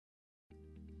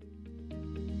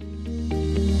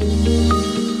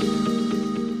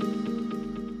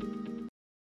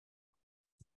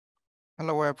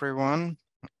everyone.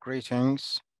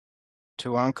 Greetings to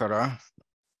Ankara.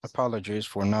 Apologies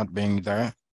for not being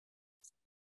there.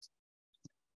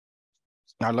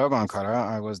 I love Ankara.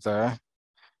 I was there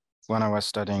when I was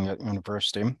studying at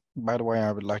university. By the way,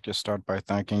 I would like to start by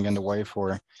thanking Indieway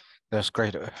for this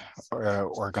great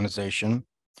organization.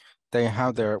 They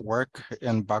have their work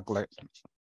in Baglet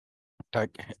Tech,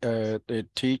 the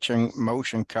teaching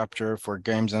motion capture for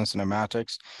games and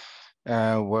cinematics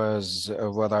was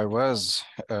what I was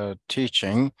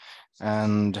teaching,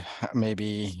 and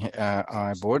maybe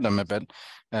I bored them a bit,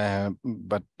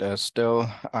 but still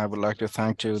I would like to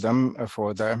thank to them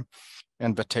for their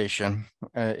invitation.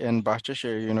 In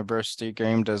Bahçeşehir University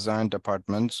Game Design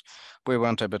Departments, we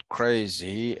went a bit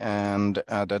crazy and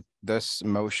added this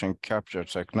motion capture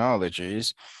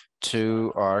technologies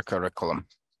to our curriculum.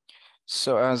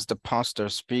 So as the poster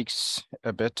speaks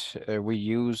a bit, we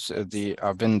use the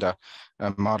Avinda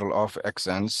model of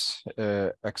Xens.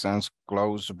 Xens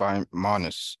Glows by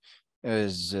Monus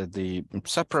is the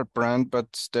separate brand,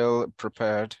 but still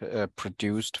prepared,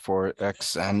 produced for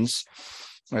Xens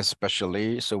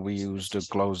especially. So we use the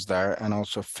glows there, and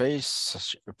also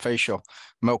facial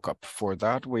mockup. For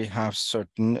that, we have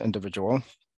certain individual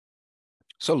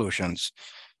solutions.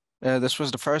 This was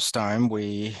the first time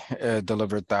we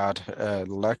delivered that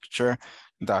lecture,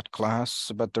 that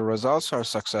class, but the results are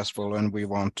successful and we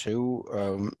want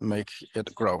to make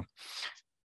it grow.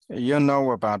 You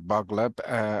know about BugLab.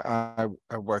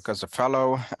 I work as a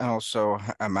fellow and also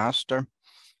a master.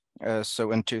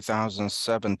 So in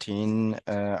 2017,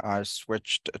 I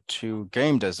switched to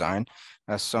game design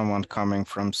as someone coming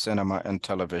from cinema and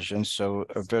television. So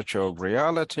virtual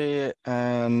reality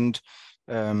and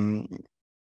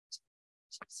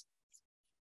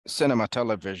cinema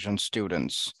television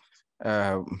students.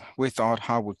 We thought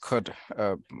how we could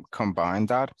combine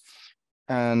that.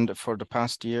 And for the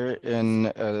past year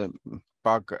in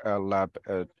Bug Lab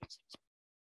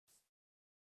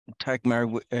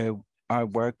Tagmar, I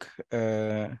work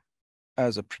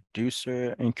as a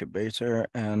producer, incubator,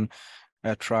 and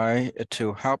try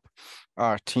to help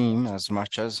our team as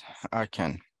much as I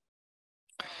can.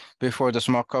 Before this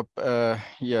mock-up,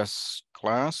 yes,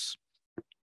 class,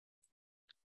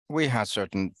 we had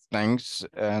certain things,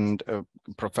 and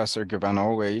Professor Givan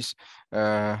always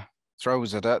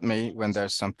throws it at me when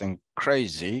there's something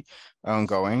crazy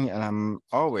ongoing, and I'm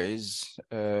always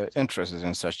interested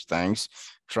in such things,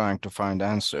 trying to find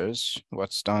answers,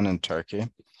 what's done in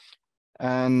Turkey.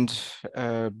 And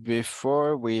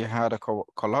before we had a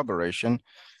collaboration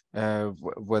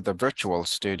with a virtual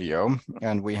studio,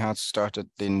 and we had started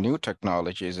the new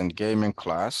technologies in gaming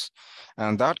class,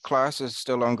 and that class is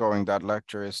still ongoing. That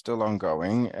lecture is still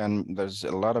ongoing, and there's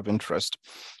a lot of interest.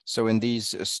 So in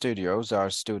these studios, our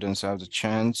students have the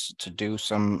chance to do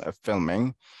some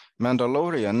filming.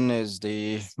 Mandalorian is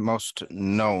the most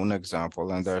known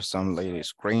example, and there are some lady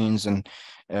screens, and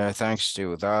thanks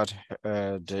to that,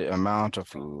 the amount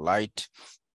of light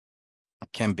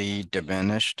can be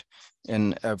diminished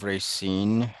in every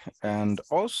scene, and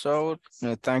also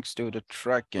thanks to the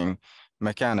tracking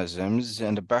mechanisms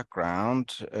in the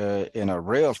background in a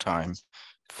real-time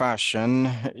fashion,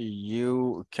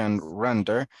 you can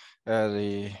render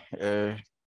the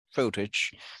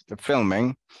footage, the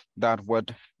filming that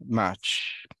would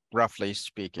match, roughly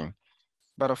speaking.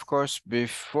 But of course,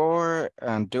 before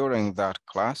and during that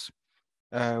class,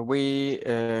 we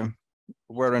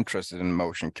we're interested in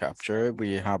motion capture.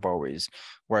 We have always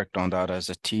worked on that as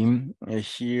a team.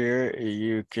 Here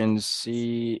you can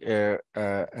see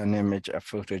an image, a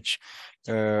footage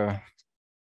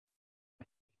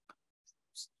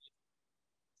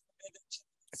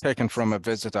taken from a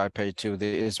visit I paid to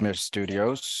the Izmir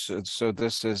studios. So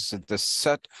this is the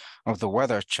set of the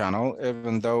Weather Channel,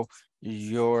 even though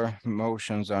your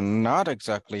motions are not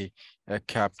exactly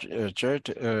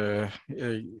captured.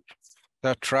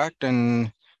 They're tracked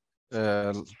and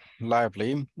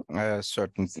lively.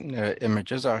 Certain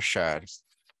images are shared.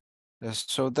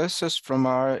 So this is from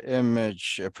our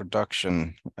image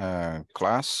production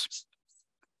class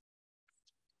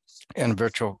in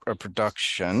virtual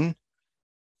production.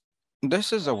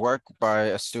 This is a work by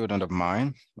a student of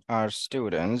mine. Our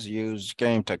students use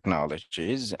game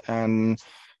technologies and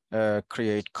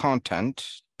create content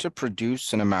to produce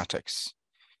cinematics.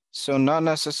 So not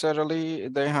necessarily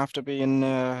they have to be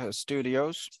in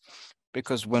studios,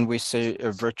 because when we say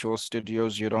virtual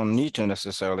studios, you don't need to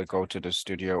necessarily go to the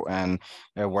studio and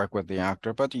work with the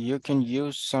actor, but you can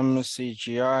use some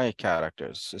CGI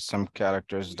characters, some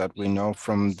characters that we know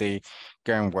from the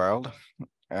game world.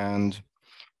 And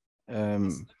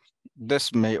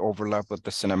this may overlap with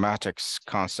the cinematics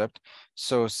concept.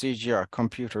 So CGI,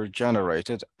 computer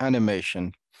generated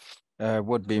animation,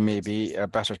 would be maybe a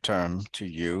better term to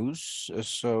use.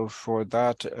 So for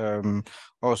that,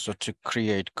 also to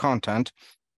create content,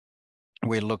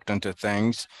 we looked into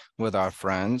things with our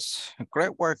friends.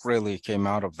 Great work really came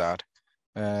out of that.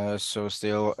 So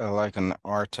still, like an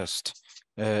artist,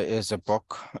 is a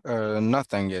book.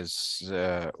 Nothing is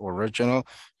original.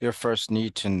 You first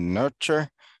need to nurture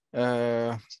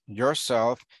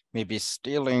yourself, maybe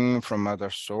stealing from other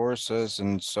sources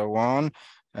and so on,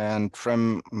 and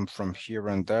from here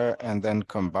and there, and then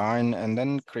combine and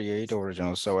then create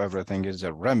original. So everything is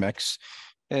a remix,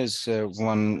 is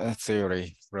one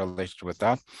theory related with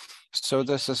that. So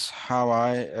this is how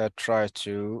I try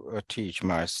to teach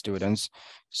my students.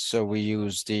 So we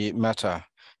use the meta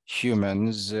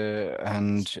humans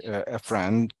and a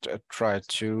friend try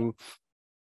to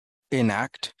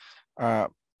enact uh,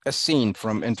 a scene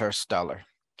from Interstellar.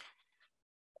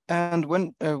 And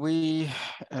when we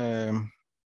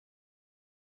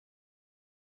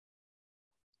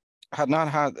had not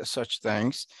had such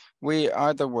things, we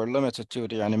either were limited to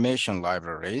the animation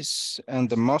libraries, and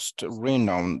the most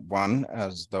renowned one,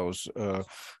 as those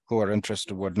who are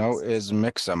interested would know, is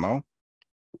Mixamo.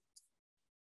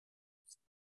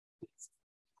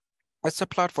 It's a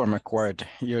platform acquired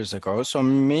years ago, so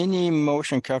many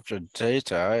motion capture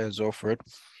data is offered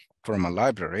from a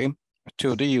library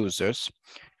to the users.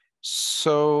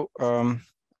 So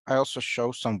I also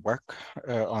show some work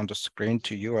on the screen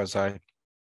to you as I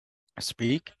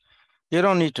speak. You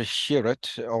don't need to hear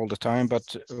it all the time,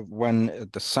 but when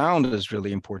the sound is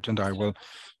really important, I will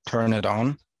turn it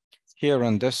on. Here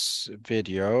in this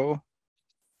video,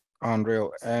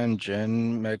 Unreal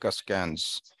Engine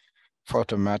megascans,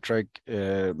 photometric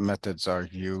methods are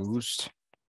used.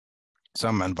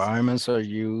 Some environments are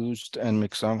used, and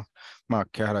Mixamo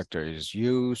character is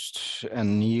used,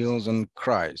 and kneels and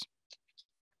cries,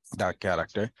 that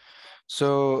character.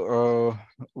 So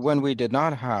when we did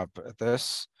not have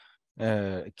this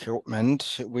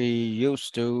equipment, we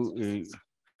used to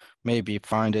maybe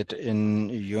find it in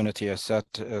Unity Asset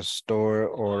Store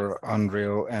or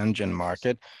Unreal Engine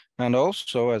Market. And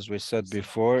also, as we said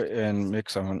before, in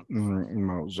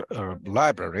Mixamo's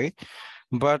library.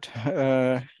 But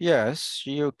yes,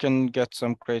 you can get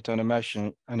some great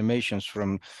animations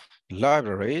from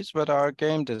libraries, but our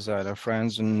game designer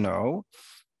friends know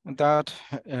that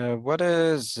what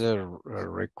is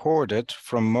recorded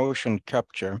from motion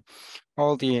capture,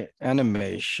 all the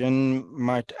animation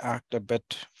might act a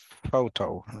bit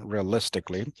photo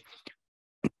realistically.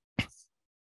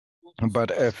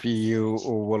 But if you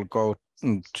will go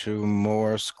to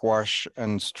more squash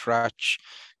and stretch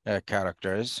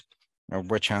characters,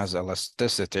 which has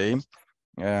elasticity,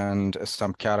 and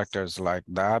some characters like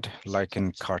that, like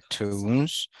in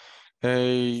cartoons,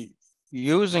 uh,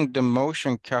 using the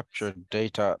motion capture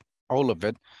data, all of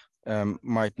it,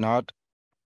 might not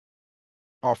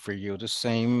offer you the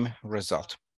same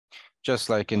result. Just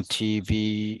like in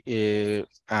TV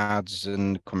ads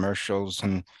and commercials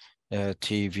and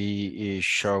TV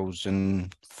shows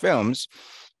and films,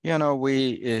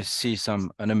 we see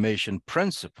some animation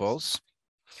principles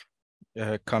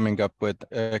coming up with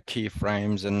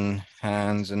keyframes and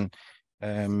hands and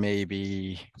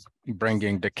maybe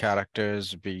bringing the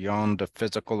characters beyond the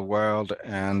physical world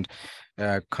and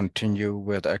continue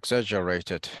with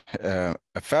exaggerated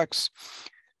effects.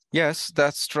 Yes,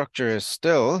 that structure is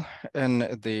still in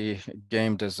the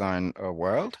game design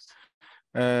world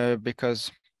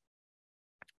because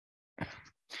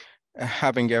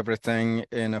having everything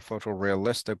in a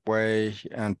photorealistic way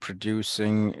and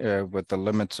producing with the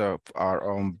limits of our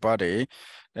own body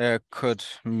could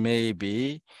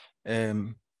maybe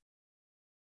um,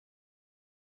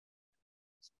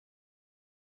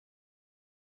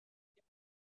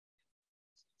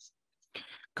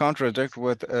 contradict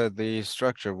with the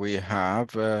structure we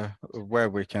have where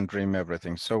we can dream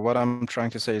everything. So what I'm trying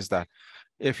to say is that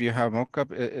if you have mockup,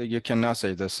 you cannot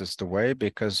say this is the way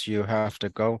because you have to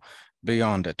go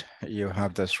beyond it. You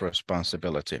have this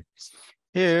responsibility.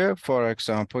 Here, for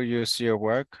example, you see a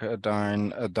work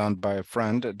done by a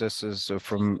friend. This is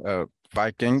from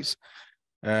Vikings.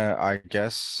 I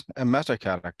guess a meta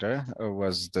character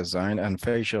was designed and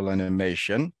facial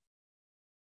animation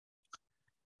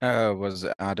was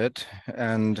added.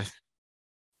 And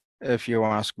if you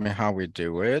ask me how we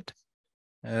do it,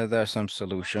 there are some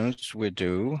solutions we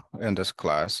do in this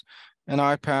class. In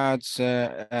iPads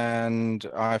and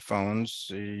iPhones,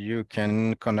 you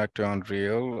can connect to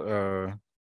Unreal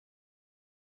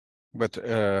with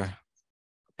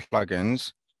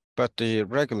plugins. but the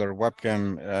regular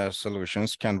webcam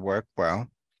solutions can work well.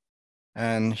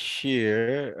 And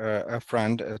here, a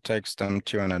friend takes them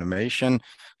to an animation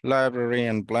library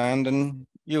and blend and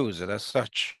use it as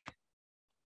such.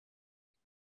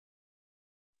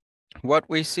 What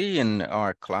we see in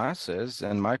our classes,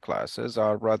 in my classes,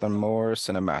 are rather more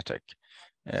cinematic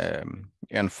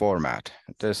in format.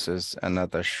 This is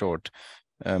another short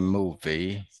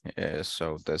movie.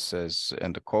 So this is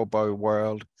in the cowboy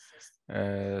world.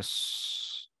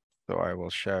 So I will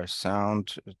share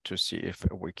sound to see if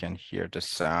we can hear the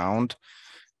sound.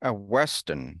 A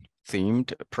Western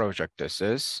themed project this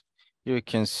is. You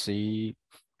can see,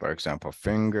 for example,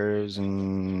 fingers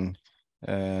and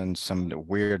some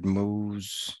weird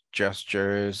moves,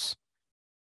 gestures,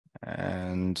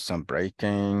 and some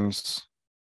breakings,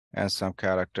 and some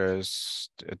characters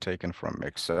taken from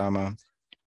Mixama.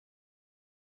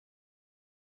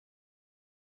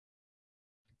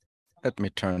 Let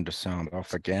me turn the sound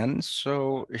off again.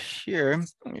 So here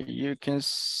you can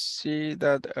see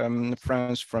that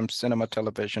friends from cinema,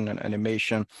 television, and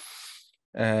animation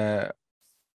uh,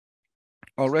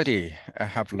 already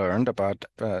have learned about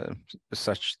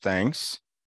such things.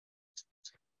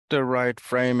 The right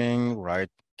framing, right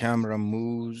camera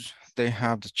moves, they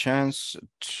have the chance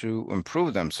to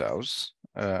improve themselves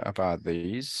about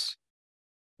these.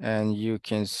 And you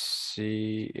can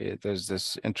see there's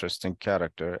this interesting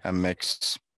character, a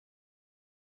mix.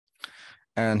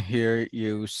 And here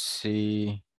you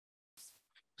see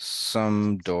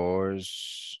some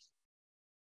doors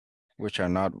which are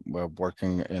not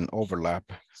working in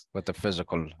overlap with the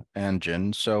physical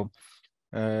engine. So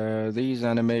these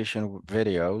animation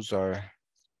videos are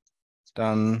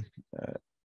done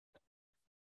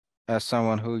as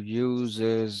someone who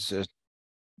uses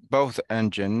both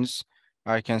engines.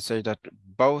 I can say that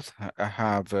both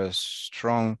have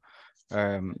strong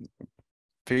um,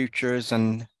 features,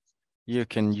 and you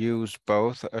can use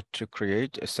both to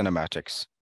create cinematics.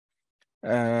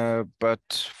 But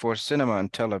for cinema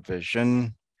and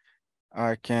television,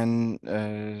 I can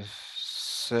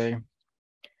say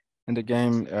in the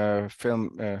game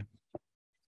film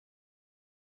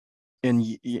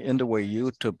in the way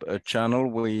YouTube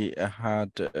channel, we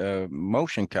had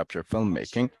motion capture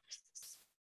filmmaking.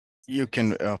 You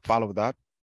can follow that.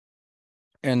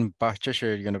 In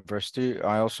Bahçeşehir University,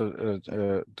 I also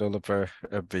deliver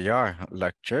VR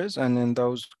lectures, and in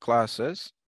those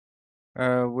classes,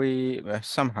 we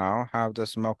somehow have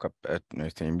this mock-up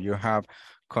theme. You have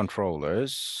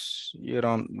controllers. You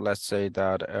don't, let's say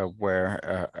that where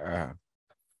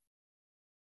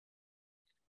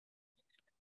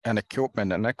an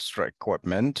equipment, an extra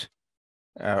equipment,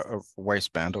 a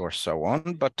waistband or so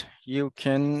on, but you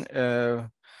can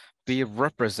be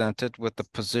represented with the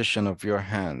position of your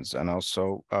hands and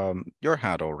also your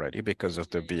hat already because of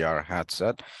the VR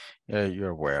headset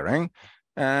you're wearing.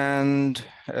 And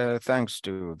thanks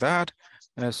to that,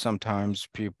 sometimes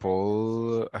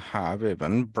people have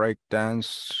even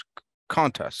breakdance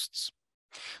contests.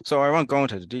 So I won't go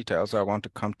into the details. I want to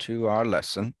come to our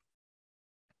lesson.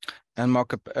 And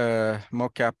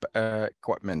mocap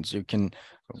equipments, you can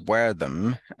wear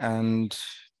them, and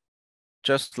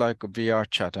just like VR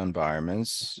chat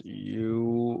environments,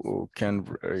 you can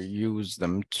use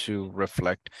them to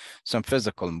reflect some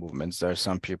physical movements. There are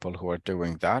some people who are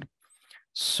doing that.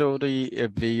 So the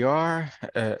VR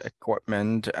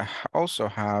equipment also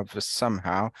have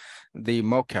somehow the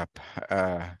mocap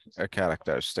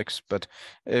characteristics, but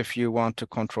if you want to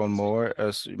control more,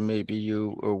 as maybe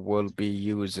you will be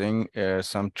using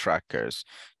some trackers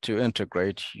to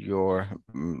integrate your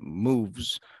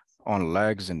moves on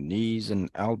legs and knees and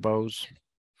elbows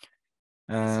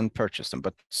and purchase them.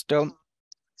 But still,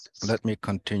 let me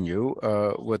continue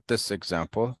with this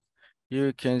example.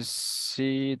 You can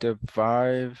see the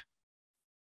Vive,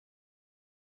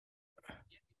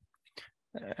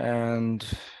 and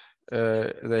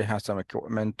they have some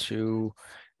equipment to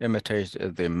imitate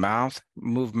the mouth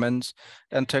movements,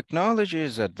 and technology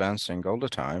is advancing all the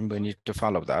time. We need to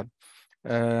follow that.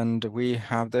 And we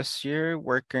have this year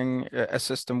working a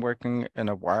system working in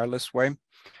a wireless way.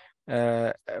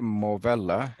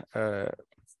 Movella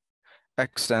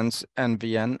extends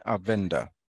NVN Avinda.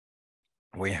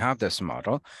 We have this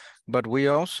model, but we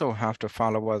also have to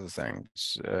follow other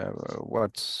things.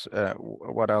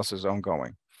 What else is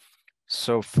ongoing?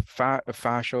 So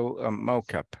facial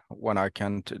mocap, when I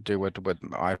can't do it with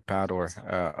iPad or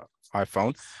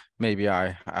iPhone, maybe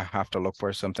I have to look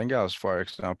for something else. For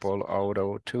example,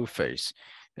 auto two-face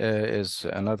is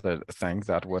another thing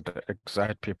that would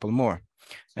excite people more.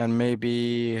 And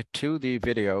maybe 2D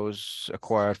videos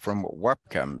acquired from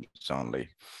webcams only.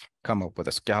 come up with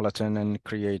a skeleton and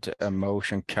create a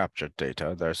motion capture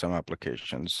data. There are some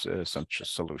applications, some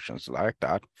solutions like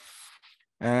that.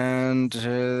 And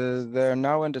they're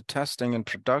now in the testing and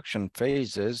production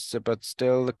phases, but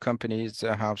still the companies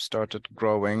have started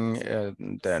growing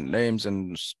their names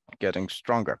and getting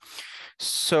stronger.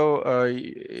 So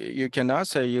you cannot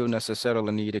say you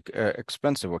necessarily need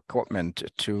expensive equipment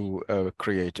to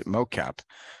create mocap.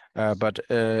 But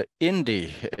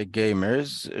indie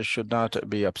gamers should not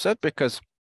be upset because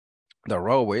there are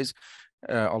always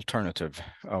alternative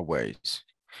ways.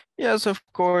 Yes, of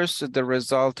course, the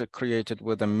result created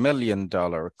with $1 million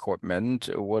equipment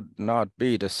would not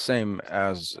be the same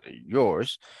as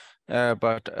yours,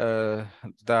 but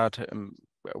that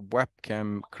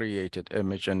webcam created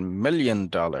image and $1 million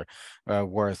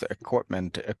worth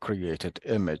equipment created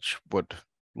image would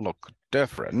look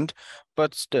different,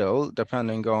 but still,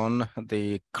 depending on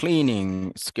the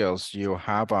cleaning skills you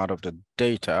have out of the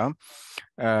data,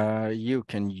 you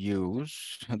can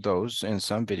use those in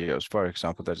some videos. For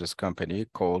example, there's this company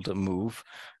called Move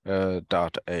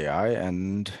 .ai,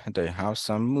 and they have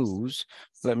some moves.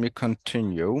 Let me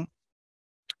continue.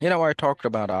 You know, I talked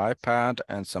about iPad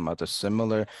and some other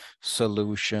similar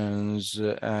solutions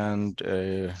and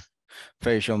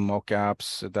facial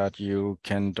mockups that you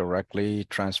can directly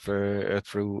transfer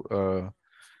through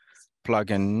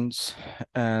plugins.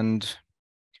 And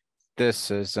this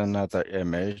is another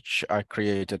image. I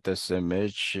created this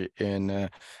image in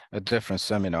a different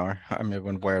seminar. I'm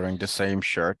even wearing the same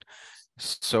shirt.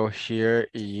 So here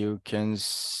you can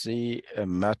see a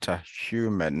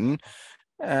meta-human.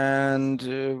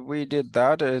 And we did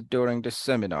that during the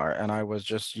seminar, and I was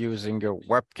just using a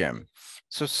webcam.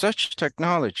 So such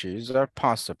technologies are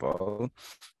possible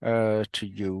to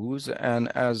use, and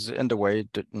as in the way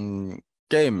that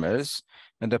gamers,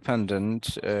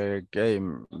 independent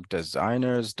game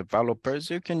designers,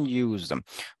 developers, you can use them.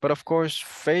 But of course,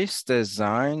 face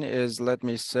design is, let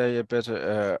me say, a bit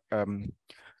of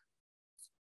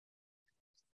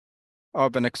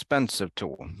an expensive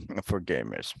tool for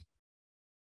gamers.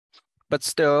 But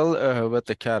still, with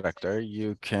the character,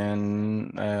 you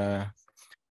can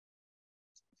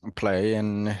play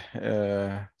and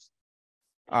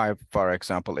I, for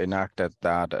example, enacted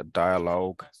that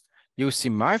dialogue. You see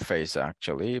my face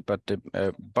actually, but the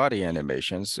body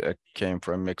animations came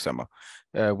from Mixamo.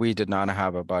 We did not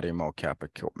have a body mocap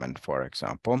equipment, for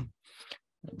example,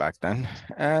 back then.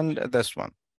 And this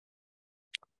one,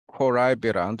 Koray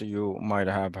Birand, you might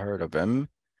have heard of him.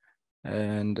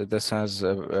 And this has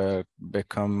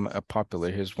become popular.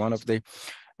 He's one of the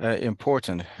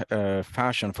important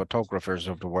fashion photographers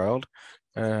of the world.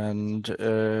 And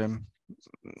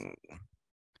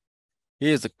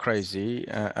he is crazy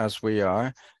as we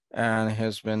are, and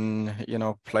has been, you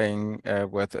know, playing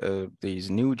with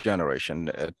these new generation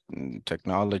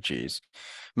technologies,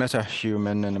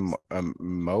 meta-human and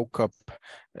mocap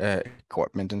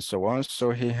equipment and so on.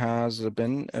 So he has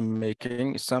been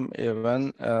making some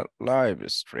even live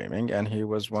streaming, and he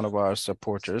was one of our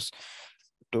supporters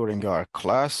during our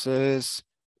classes.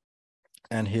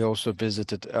 And he also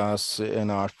visited us in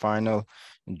our final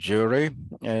jury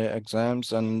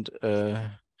exams and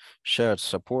shared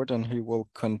support, and he will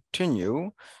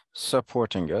continue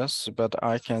supporting us. But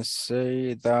I can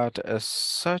say that as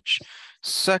such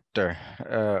sector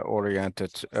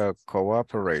oriented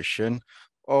cooperation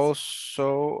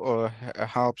also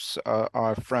helps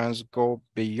our friends go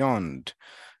beyond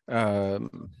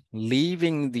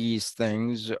leaving these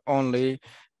things only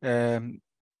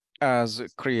as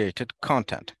created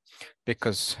content,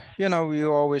 because you know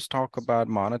you always talk about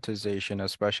monetization,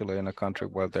 especially in a country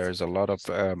where there's a lot of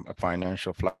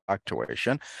financial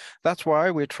fluctuation. That's why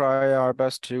we try our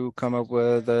best to come up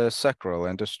with a sectoral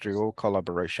industrial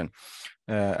collaboration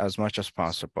as much as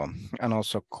possible. And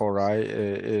also Koray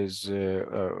is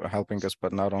helping us,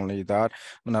 but not only that,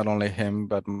 not only him,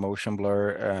 but Motion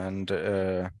Blur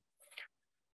and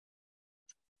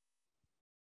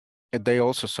they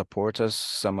also support us,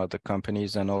 some other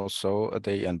companies, and also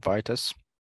they invite us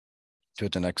to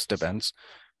the next events.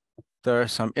 There are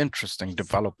some interesting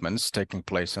developments taking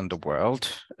place in the world.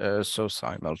 So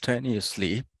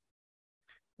simultaneously,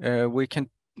 we can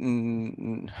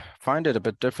find it a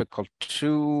bit difficult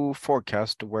to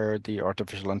forecast where the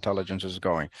artificial intelligence is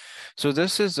going. So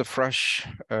this is a fresh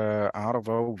out of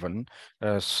oven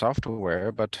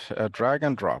software, but drag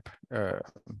and drop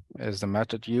is the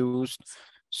method used.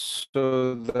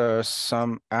 So there are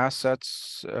some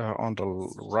assets on the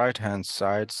right-hand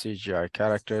side, CGI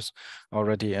characters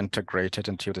already integrated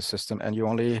into the system, and you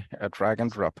only drag and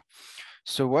drop.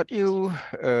 So what you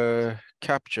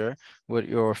capture with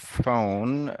your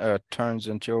phone turns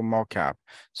into your mocap.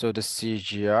 So the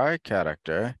CGI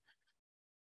character.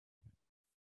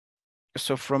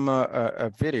 So from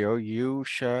a video, you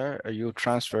share, you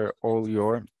transfer all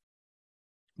your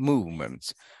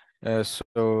movements.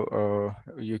 So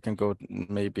you can go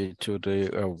maybe to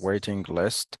the waiting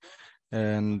list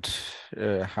and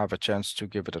have a chance to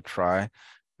give it a try.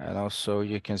 And also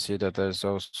you can see that there's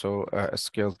also a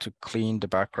skill to clean the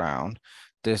background.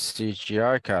 This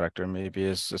CGI character maybe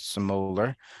is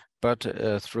smaller, but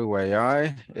through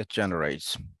AI, it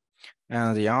generates.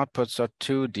 And the outputs are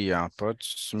 2D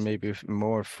outputs, maybe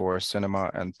more for cinema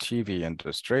and TV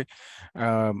industry.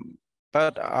 Um,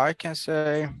 but I can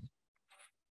say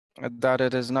that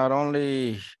it is not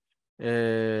only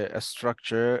a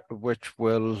structure which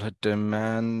will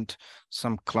demand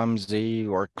some clumsy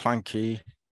or clunky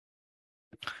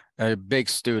big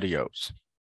studios.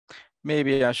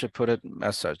 Maybe I should put it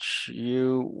as such.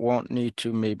 You won't need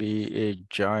to maybe a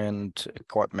giant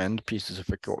equipment, pieces of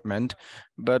equipment,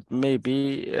 but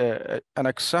maybe an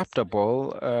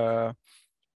acceptable, a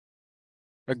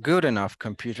good enough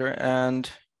computer and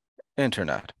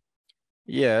internet.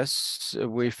 Yes,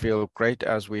 we feel great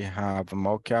as we have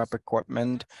mocap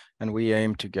equipment and we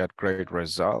aim to get great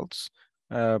results.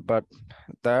 But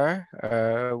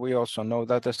we also know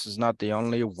that this is not the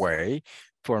only way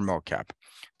for mocap.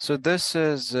 So this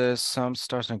is some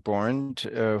starting point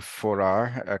for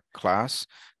our class,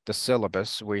 the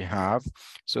syllabus we have.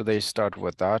 So they start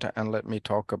with that. And let me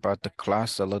talk about the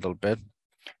class a little bit.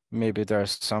 Maybe there are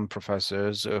some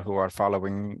professors who are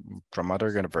following from other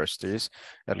universities.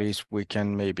 At least we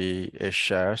can maybe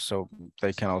share so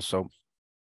they can also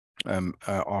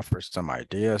offer some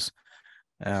ideas.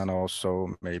 And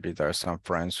also maybe there are some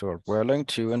friends who are willing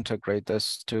to integrate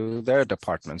this to their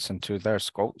departments and to their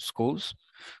schools.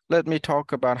 Let me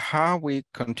talk about how we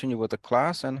continue with the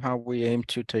class and how we aim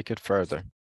to take it further.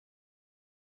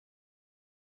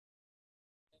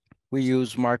 We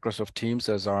use Microsoft Teams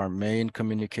as our main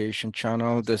communication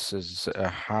channel. This is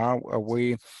how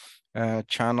we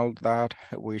channel that.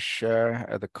 We share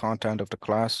the content of the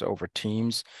class over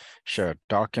Teams, share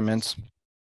documents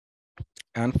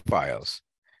and files.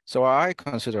 So I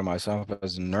consider myself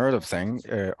as a nerd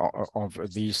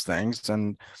of these things,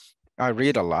 and I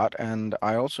read a lot, and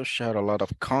I also share a lot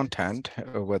of content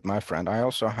with my friend. I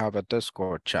also have a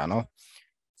Discord channel.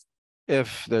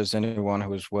 If there's anyone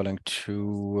who is willing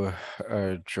to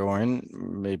join,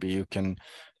 maybe you can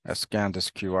scan this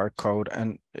QR code.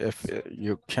 And if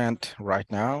you can't right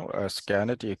now scan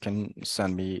it, you can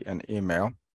send me an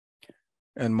email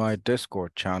in my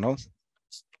Discord channel.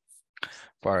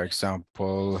 For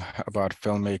example, about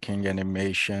filmmaking,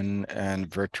 animation, and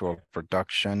virtual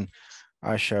production.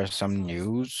 I share some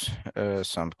news,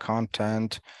 some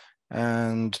content,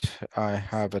 and I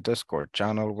have a Discord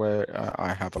channel where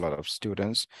I have a lot of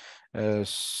students.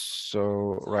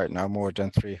 So right now, more than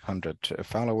 300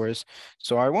 followers.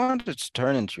 So I wanted to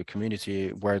turn into a community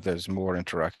where there's more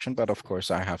interaction, but of course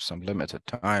I have some limited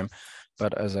time.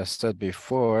 But as I said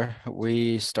before,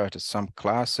 we started some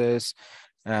classes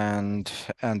and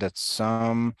ended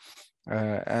some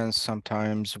and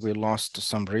sometimes we lost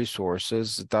some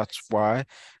resources. That's why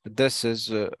this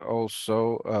is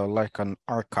also like an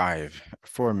archive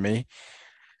for me.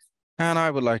 And I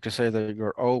would like to say that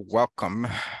you're all welcome.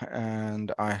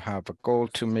 And I have a goal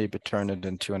to maybe turn it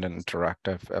into an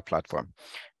interactive platform.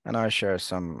 And I share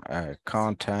some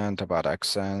content about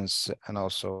accents and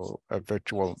also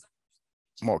virtual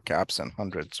mocaps and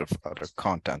hundreds of other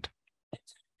content.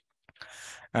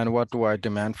 And what do I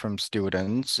demand from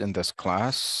students in this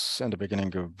class in the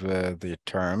beginning of the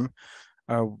term?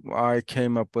 I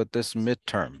came up with this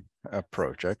midterm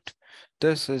project.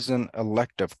 This is an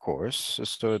elective course,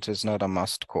 so it is not a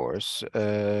must course.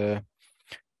 It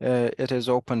is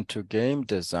open to game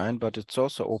design, but it's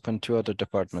also open to other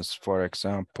departments, for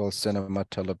example, cinema,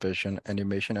 television,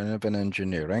 animation, and even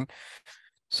engineering.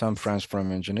 Some friends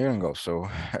from engineering also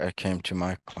came to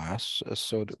my class.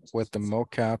 So with the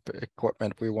mocap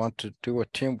equipment, we want to do a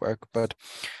teamwork, but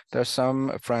there's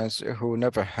some friends who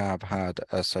never have had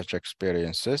such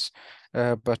experiences,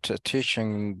 but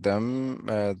teaching them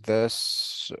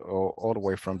this all the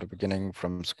way from the beginning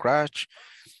from scratch,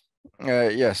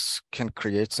 yes, can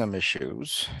create some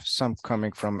issues. Some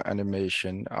coming from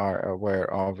animation are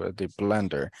aware of the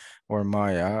Blender or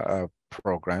Maya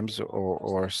programs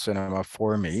or Cinema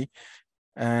 4Me.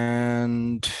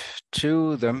 And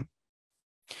to them,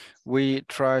 we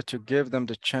try to give them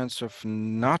the chance of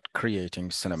not creating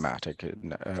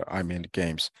cinematic, I mean,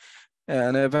 games.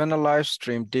 And even a live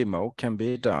stream demo can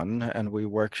be done, and we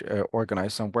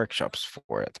organize some workshops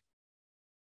for it.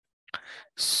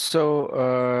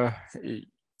 So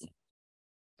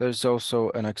there's also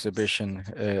an exhibition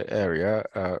area,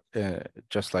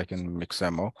 just like in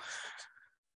Mixamo.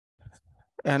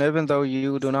 And even though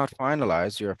you do not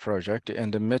finalize your project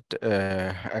in the mid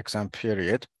exam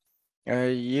period,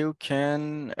 you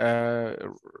can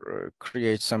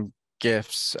create some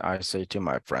gifts, I say to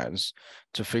my friends,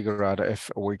 to figure out if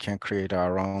we can create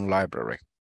our own library.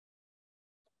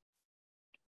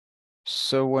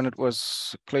 So when it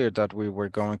was clear that we were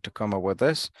going to come up with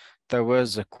this, there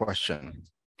was a question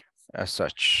as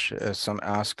such. Some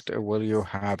asked, will you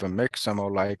have a mix, some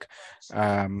more like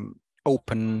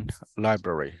open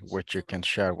library, which you can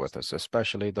share with us,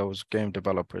 especially those game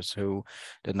developers who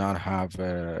did not have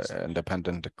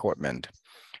independent equipment,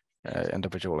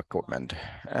 individual equipment.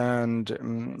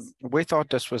 And we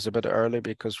thought this was a bit early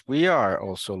because we are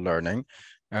also learning.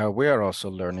 We are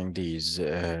also learning these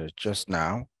just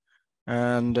now.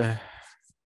 And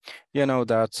you know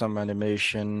that some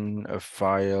animation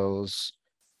files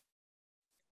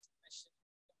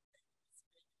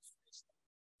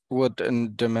would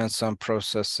demand some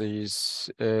processes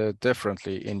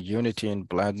differently in Unity and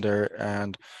Blender,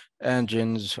 and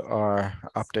engines are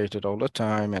updated all the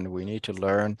time, and we need to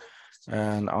learn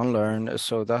and unlearn.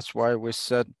 So that's why we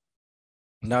said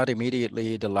not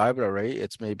immediately the library.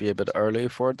 It's maybe a bit early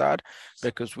for that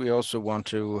because we also want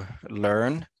to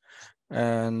learn,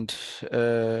 and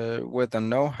with the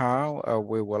know-how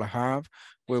we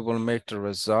will make the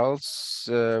results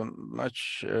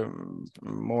much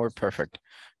more perfect.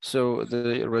 So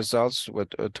the results with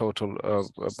a total of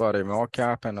a body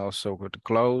mocap and also with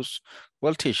glows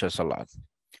will teach us a lot.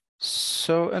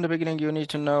 So in the beginning, you need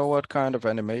to know what kind of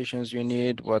animations you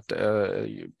need, what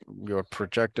your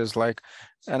project is like,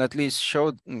 and at least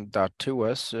show that to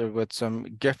us with some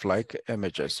GIF-like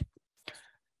images.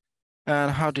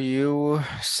 And how do you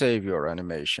save your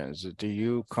animations? Do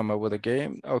you come up with a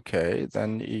game? Okay,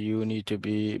 then you need to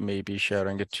be maybe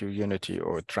sharing it to Unity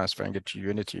or transferring it to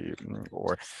Unity,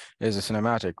 or is a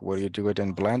cinematic? Will you do it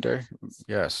in Blender?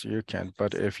 Yes, you can.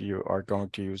 But if you are going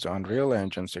to use Unreal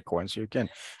Engine sequence, you can.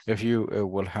 If you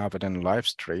will have it in live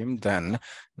stream, then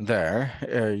there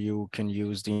you can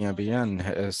use the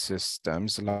NBN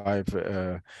systems,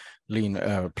 live lean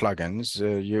plugins.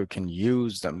 You can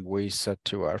use them. We said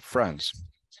to our friends.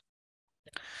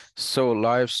 So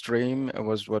live stream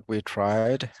was what we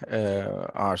tried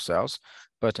ourselves,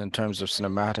 but in terms of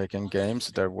cinematic and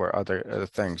games, there were other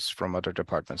things from other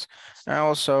departments. I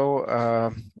also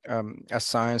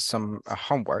assigned some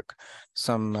homework,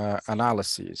 some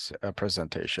analyses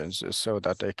presentations, so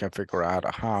that they can figure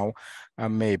out how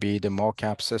maybe the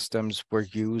mocap systems were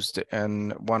used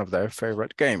in one of their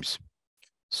favorite games.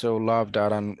 So Love,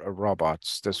 Death, and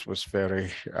Robots. This was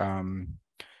very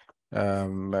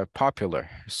popular.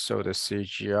 So the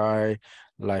CGI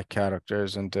like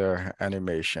characters and their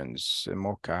animations,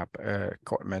 mocap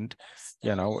equipment,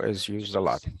 you know, is used a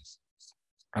lot.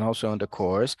 And also in the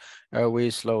course, we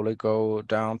slowly go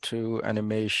down to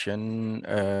animation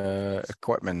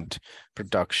equipment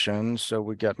production. So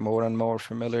we get more and more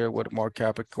familiar with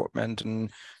mocap equipment and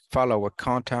follow a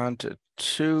content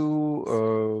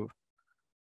to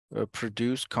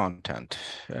produce content.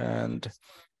 And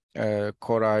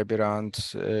Koray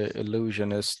Birant's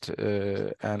Illusionist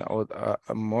and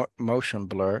Motion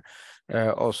Blur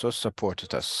also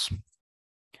supported us.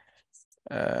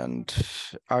 And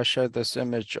I shared this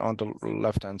image on the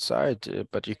left-hand side,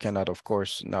 but you cannot, of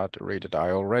course, not read it.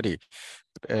 I already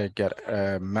get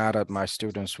mad at my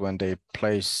students when they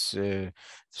place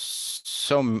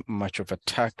so much of a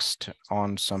text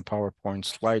on some PowerPoint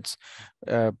slides.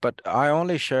 But I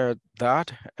only share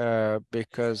that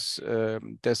because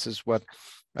this is what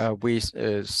we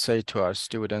say to our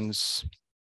students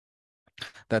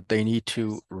that they need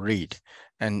to read.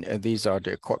 And these are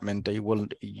the equipment they will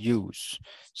use.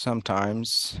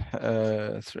 Sometimes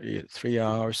 3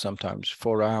 hours, sometimes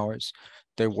 4 hours.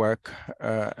 They work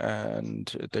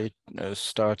and they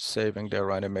start saving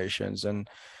their animations. And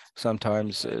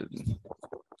sometimes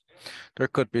there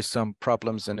could be some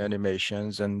problems in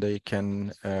animations, and they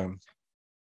can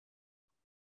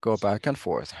go back and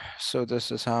forth. So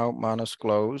this is how Manus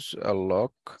glows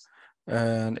look.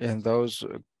 And in those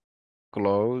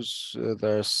glows,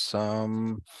 there's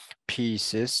some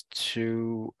pieces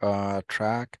to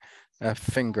track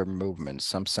finger movements,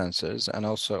 some sensors, and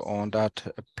also on that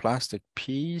plastic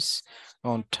piece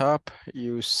on top,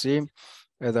 you see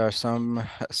There are some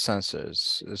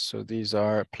sensors. So these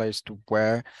are placed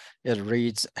where it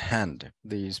reads hand,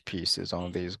 these pieces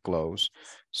on these gloves.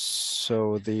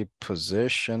 So the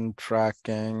position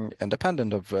tracking,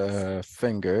 independent of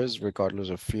fingers, regardless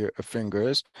of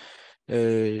fingers,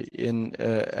 in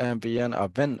ambient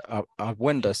a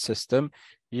window system,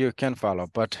 you can follow,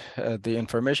 but the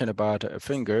information about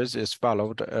fingers is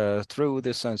followed through the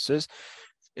sensors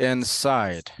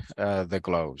inside the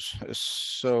gloves.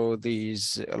 So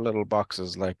these little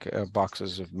boxes, like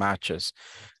boxes of matches,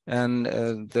 and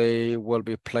they will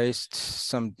be placed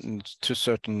some to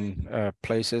certain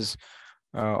places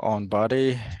on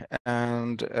body,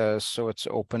 and so it's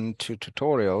open to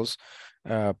tutorials,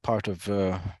 part of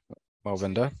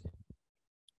Movinda,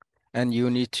 and you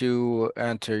need to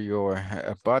enter your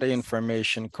body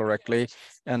information correctly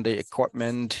and the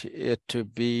equipment it to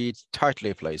be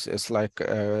tightly placed. It's like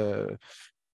a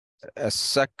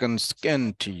second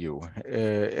skin to you.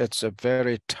 It's a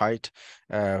very tight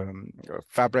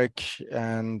fabric,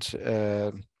 and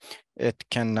it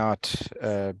cannot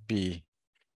be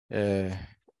uh,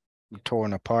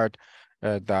 torn apart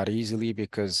that easily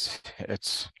because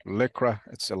it's lycra,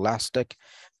 it's elastic,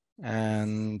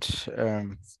 and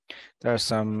there are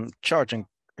some charging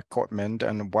equipment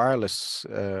and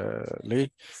wirelessly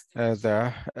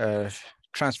there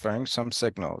transferring some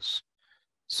signals.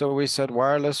 So we said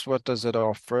wireless, what does it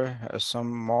offer?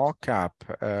 Some more cap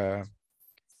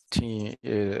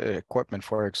equipment,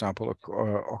 for example,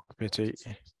 or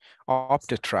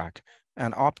OptiTrack.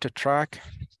 And OptiTrack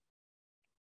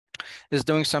is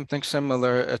doing something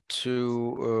similar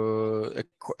to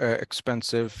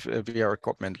expensive VR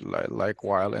equipment like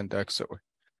Wild Index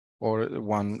or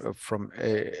one from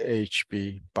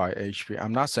HP by HP.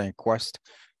 I'm not saying Quest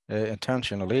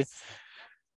intentionally,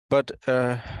 but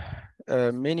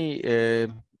many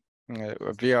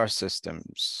VR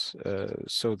systems.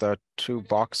 So there are two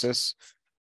boxes.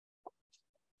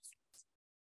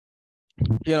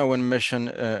 You know, in Mission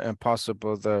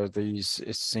Impossible, there are these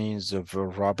scenes of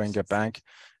robbing a bank.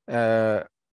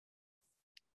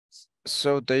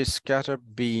 So they scatter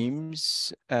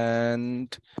beams,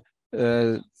 and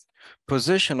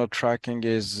positional tracking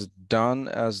is done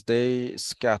as they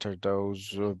scatter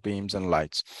those beams and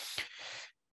lights.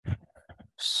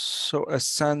 So a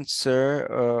sensor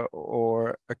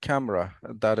or a camera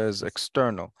that is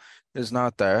external is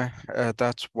not there.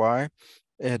 That's why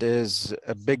it is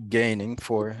a big gaining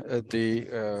for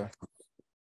the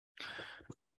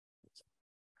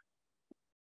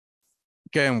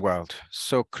game world.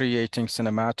 So creating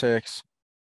cinematics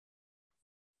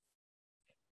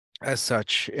as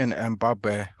such in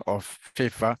Mbappe of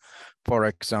FIFA, for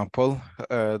example,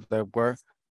 there were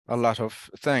a lot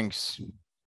of things.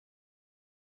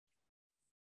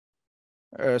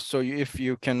 So if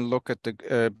you can look at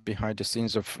the behind the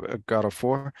scenes of God of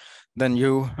War, then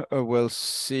you will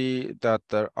see that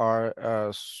there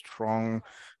are strong,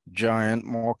 giant,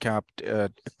 mocap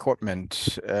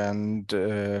equipment, and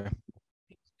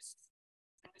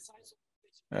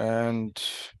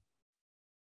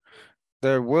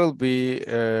there will be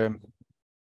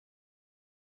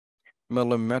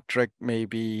millimetric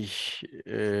maybe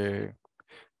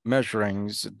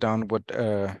measurings done with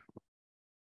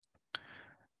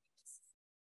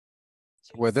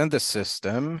within the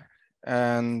system,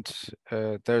 and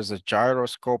there's a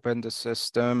gyroscope in the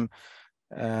system,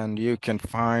 and you can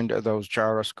find those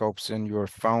gyroscopes in your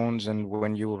phones, and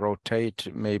when you rotate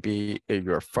maybe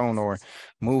your phone or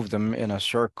move them in a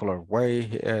circular way,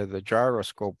 the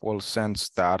gyroscope will sense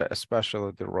that,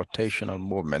 especially the rotational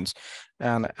movements,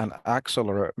 and an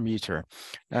accelerometer.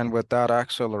 And with that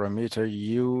accelerometer,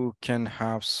 you can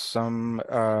have some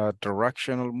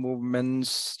directional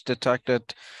movements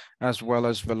detected, as well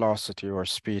as velocity or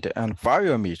speed. And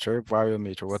variometer,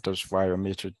 what does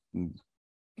variometer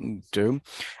do?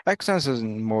 Xsense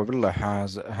in Mobile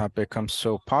have become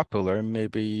so popular.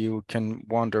 Maybe you can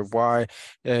wonder why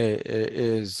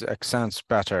is Xsense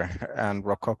better and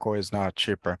Rococo is not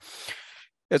cheaper.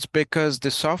 It's because the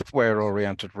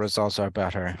software-oriented results are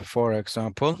better. For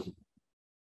example,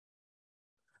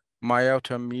 my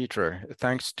meter,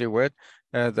 thanks to it,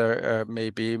 there may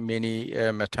be many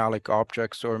metallic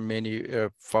objects or many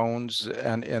phones,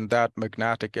 and in that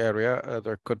magnetic area,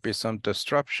 there could be some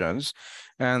disruptions,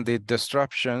 and the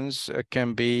disruptions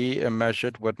can be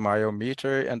measured with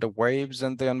myometer and the waves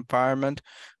in the environment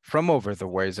from over the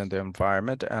waves in the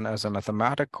environment, and as a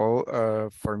mathematical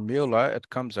formula, it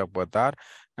comes up with that.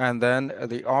 And then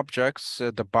the objects,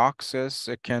 the boxes,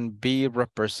 can be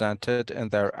represented in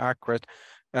their accurate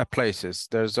places.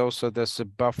 There's also this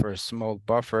buffer, small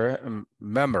buffer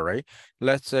memory.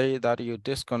 Let's say that you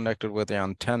disconnected with the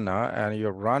antenna and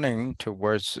you're running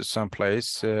towards some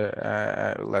place.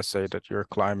 Let's say that you're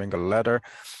climbing a ladder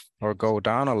or go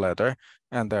down a ladder,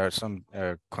 and there are some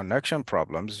connection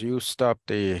problems. You stop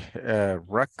the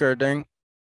recording,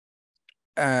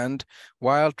 and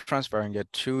while transferring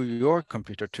it to your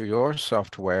computer, to your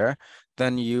software,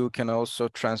 then you can also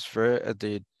transfer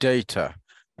the data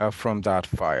from that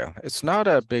file. It's not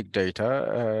a big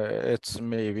data, it's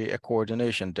maybe a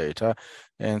coordination data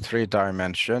in 3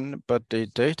 dimension, but the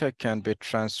data can be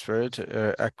transferred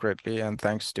accurately, and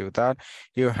thanks to that,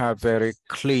 you have very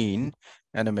clean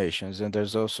animations. And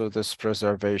there's also this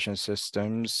preservation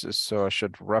systems, so I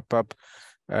should wrap up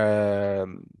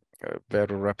um,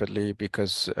 very rapidly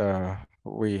because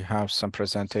we have some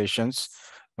presentations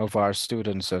of our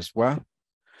students as well.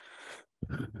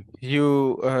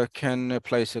 You can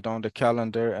place it on the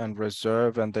calendar and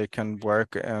reserve, and they can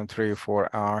work in 3 or 4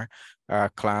 hour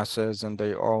classes, and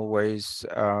they always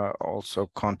also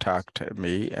contact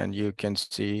me. And you can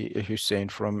see Hussein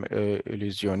from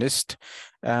Illusionist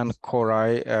and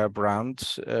Koray Brand,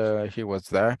 he was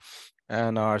there,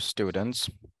 and our students,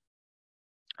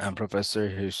 and Professor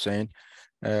Hussein,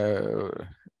 uh,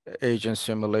 agent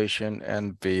simulation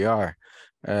and VR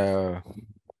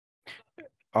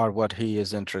are what he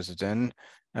is interested in.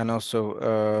 And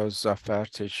also Zafar,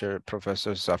 teacher,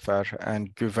 Professor Zafar,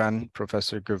 and Güven,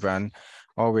 Professor Güven,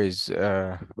 always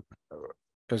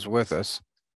is with us.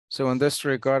 So in this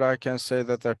regard, I can say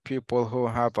that there are people who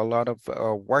have a lot of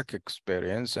work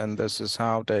experience, and this is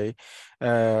how they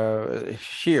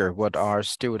hear what our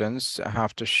students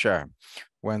have to share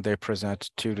when they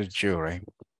present to the jury.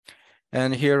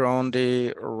 And here on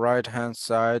the right-hand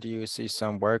side, you see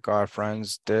some work our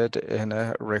friends did in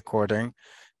a recording.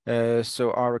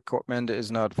 So our equipment is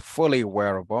not fully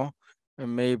wearable.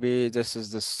 Maybe this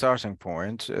is the starting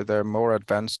point. There are more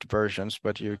advanced versions,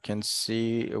 but you can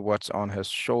see what's on his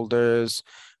shoulders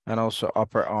and also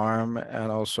upper arm,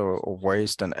 and also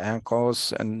waist and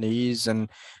ankles and knees, and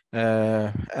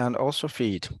also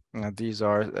feet. These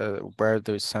are where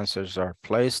the sensors are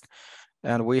placed.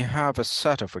 And we have a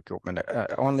set of equipment,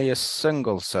 only a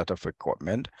single set of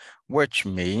equipment, which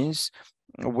means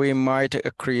we might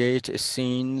create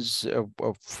scenes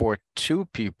for 2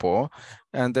 people.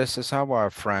 And this is how our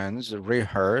friends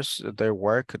rehearse, they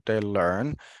work, they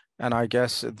learn. And I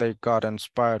guess they got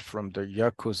inspired from the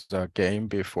Yakuza game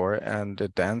before, and the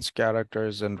dance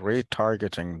characters, and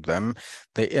retargeting them,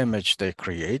 the image they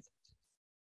create,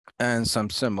 and some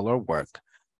similar work.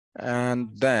 And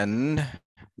then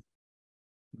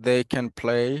they can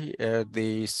play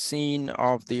the scene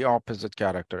of the opposite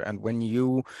character. And when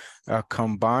you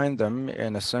combine them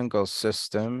in a single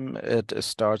system, it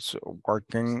starts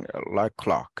working like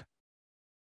clock.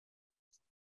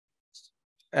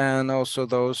 And also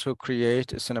those who create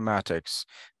cinematics,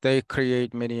 they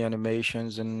create mini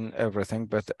animations and everything.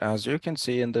 But as you can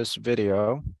see in this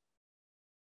video,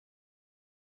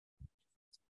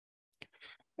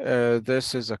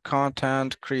 this is a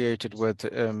content created with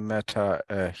meta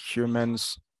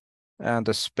humans. And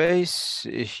the space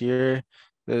here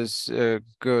is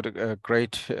good,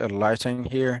 great lighting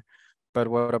here. But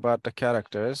what about the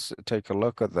characters? Take a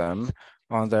look at them.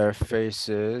 On their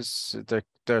faces,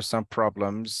 there's some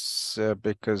problems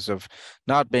because of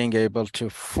not being able to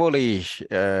fully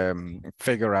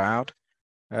figure out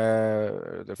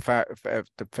the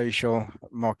facial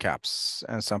mockups,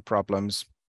 and some problems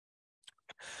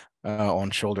on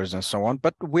shoulders and so on.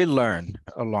 But we learn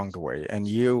along the way, and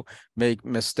you make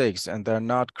mistakes, and they're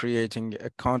not creating a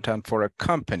content for a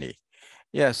company.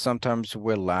 Yes, sometimes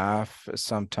we laugh,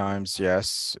 sometimes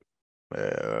yes,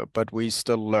 but we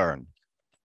still learn.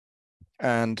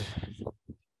 And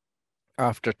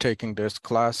after taking these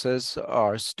classes,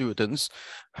 our students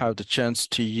have the chance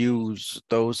to use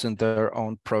those in their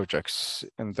own projects,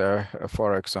 in their,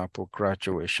 for example,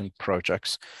 graduation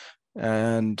projects.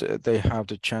 And they have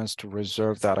the chance to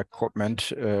reserve that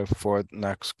equipment for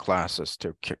next classes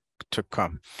to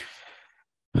come.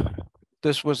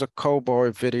 This was a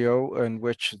cowboy video in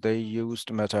which they used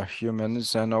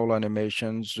MetaHumans, and all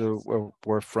animations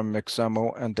were from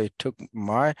Mixamo, and they took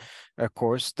my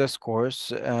course, this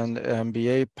course, and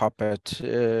MBA Puppet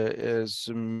is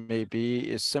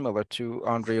similar to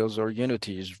Unreal's or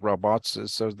Unity's robots.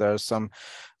 So there's some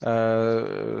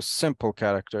simple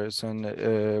characters,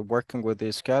 and working with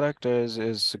these characters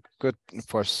is good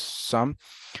for some.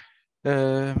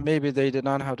 Maybe they did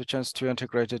not have the chance to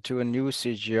integrate it to a new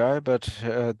CGI, but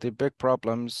the big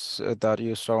problems that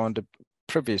you saw in the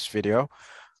previous video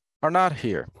are not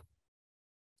here.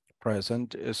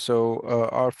 present. So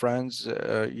our friends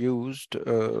used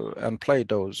and played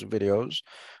those videos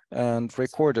and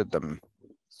recorded them.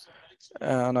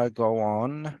 And I go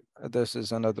on. This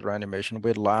is another animation.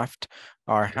 We laughed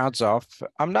our heads off.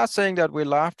 I'm not saying that we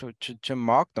laughed to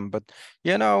mock them, but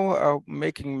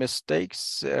making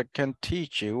mistakes can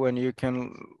teach you and you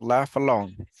can laugh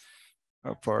along.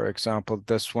 For example,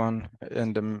 this one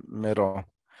in the middle.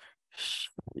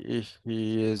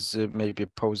 He is maybe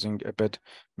posing a bit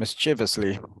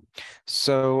mischievously.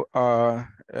 So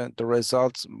the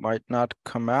results might not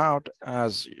come out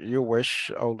as you wish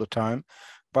all the time,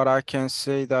 but I can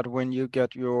say that when you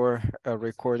get your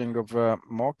recording of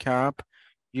mocap,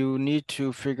 you need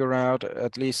to figure out,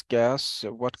 at least guess,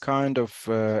 what kind of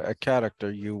a character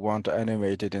you want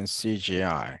animated in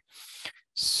CGI.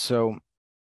 So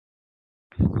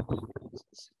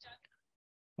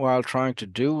while trying to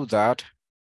do that,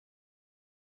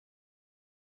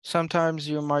 sometimes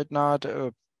you might not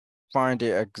find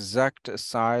the exact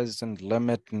size and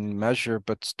limit and measure,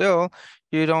 but still,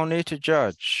 you don't need to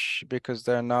judge because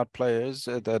they're not players,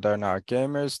 they're not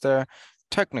gamers, they're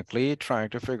technically trying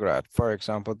to figure out. For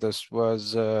example, this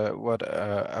was what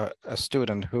a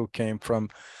student who came from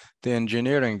the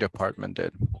engineering department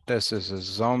did. This is a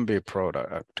zombie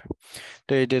product.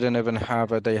 They didn't even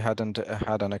have they hadn't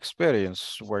had an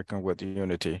experience working with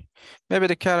Unity. Maybe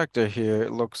the character here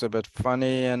looks a bit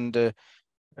funny and uh,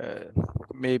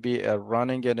 maybe a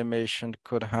running animation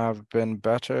could have been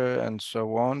better and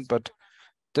so on, but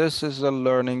this is a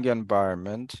learning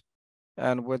environment,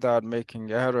 and without making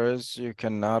errors, you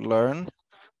cannot learn.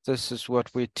 This is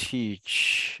what we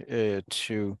teach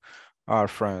to our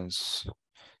friends.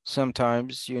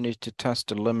 Sometimes you need to test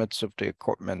the limits of the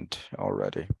equipment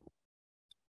already.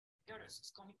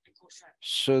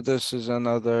 So this is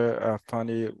another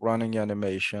funny running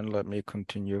animation. Let me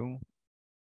continue.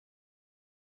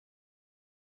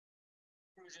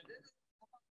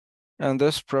 And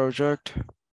this project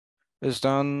is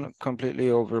done completely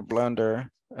over Blender.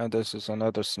 And this is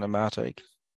another cinematic.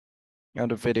 And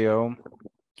the video,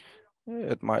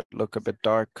 it might look a bit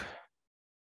dark.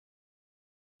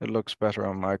 It looks better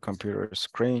on my computer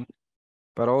screen,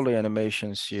 but all the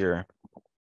animations here.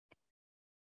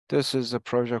 This is a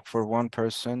project for one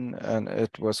person, and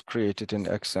it was created in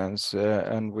Xsense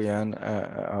and we ran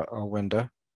a window.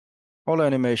 All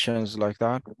animations like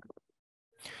that.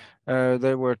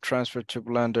 They were transferred to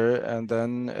Blender and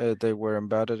then they were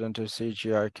embedded into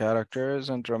CGI characters,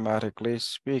 and dramatically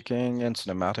speaking and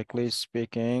cinematically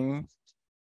speaking,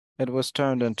 it was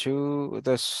turned into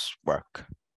this work.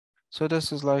 So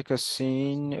this is like a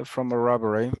scene from a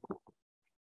robbery.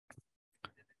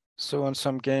 So in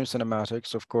some game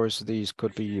cinematics, of course, these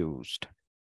could be used.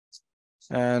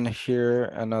 And here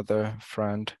another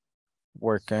friend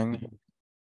working.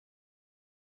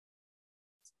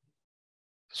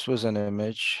 This was an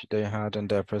image they had in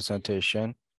their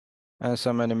presentation and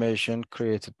some animation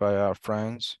created by our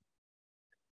friends.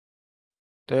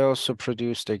 They also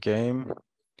produced a game,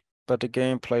 but the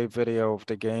gameplay video of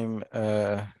the game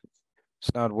is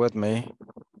not with me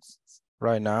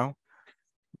right now.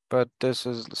 But this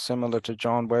is similar to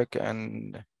John Wick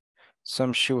and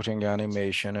some shooting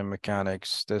animation and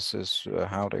mechanics. This is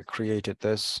how they created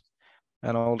this,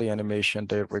 and all the animation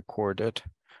they recorded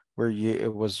where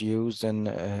it was used in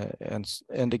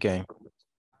the game.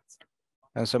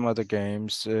 And some other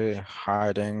games,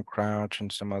 hiding, crouch,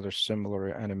 and some other similar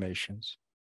animations.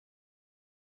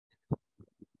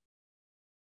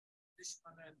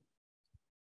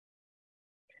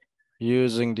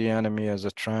 Using the enemy as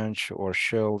a trench or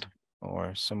shield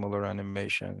or similar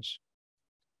animations.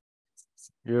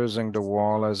 Using the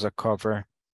wall as a cover.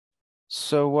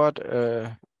 So what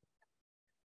a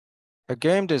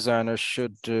game designer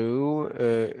should do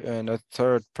in a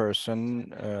third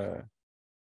person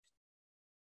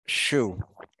shoe,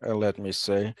 let me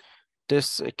say,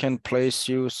 this can place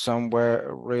you somewhere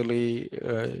really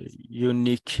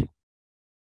unique.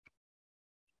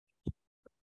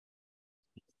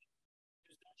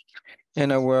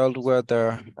 In a world where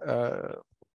there are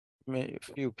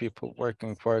few people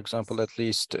working, for example, at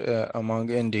least among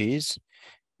indies,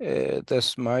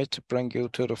 this might bring you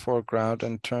to the foreground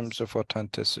in terms of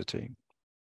authenticity.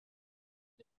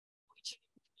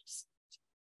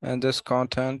 And this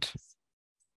content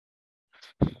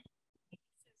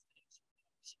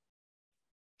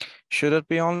should it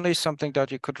be only something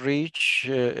that you could reach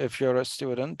if you're a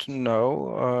student?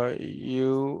 No,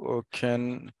 you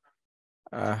can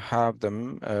have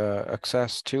them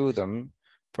access to them.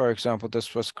 For example,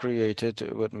 this was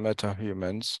created with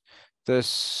MetaHumans.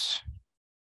 This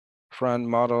friend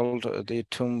modeled the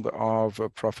tomb of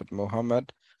Prophet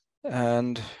Muhammad,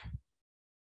 And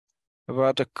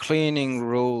about the cleaning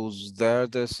rules there,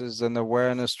 this is an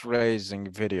awareness raising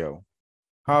video.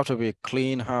 How to be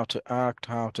clean, how to act,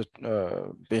 how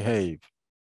to behave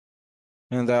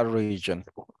in that region.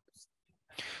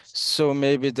 So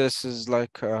maybe this is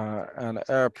like an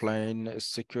airplane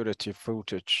security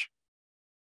footage.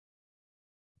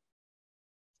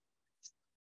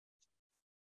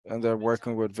 And they're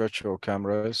working with virtual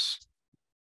cameras,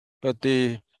 but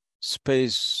the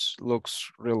space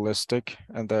looks realistic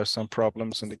and there's some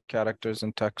problems in the characters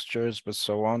and textures, but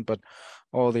so on, but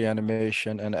all the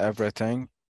animation and everything.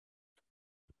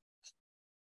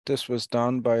 This was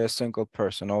done by a single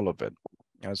person, all of it.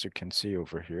 As you can see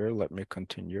over here, let me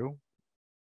continue.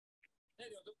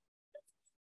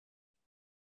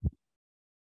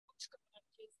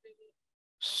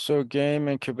 So game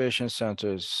incubation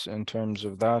centers, in terms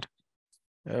of that,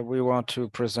 we want to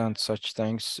present such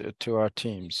things to our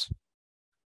teams.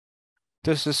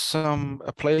 This is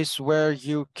a place where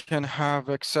you can have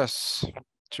access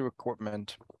to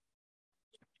equipment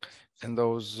in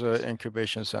those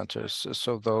incubation centers.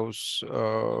 So those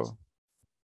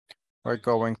are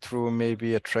going through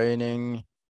maybe a training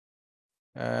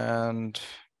and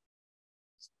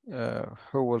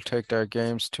who will take their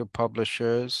games to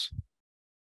publishers.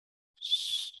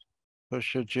 So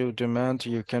should you demand,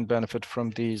 you can benefit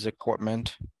from these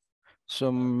equipment. So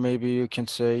maybe you can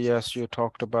say, yes, you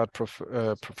talked about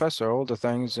professor, all the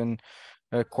things in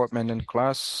equipment in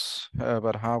class,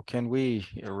 but how can we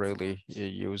really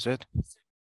use it?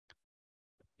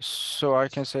 So I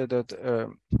can say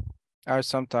that I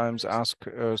sometimes ask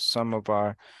some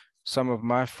of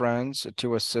my friends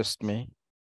to assist me.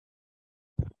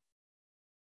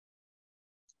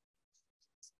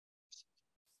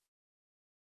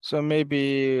 So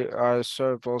maybe I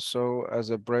serve also as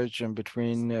a bridge in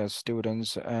between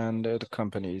students and the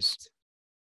companies.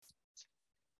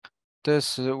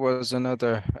 This was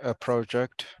another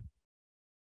project,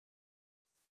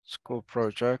 school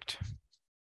project.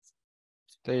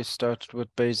 They started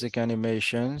with basic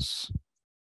animations,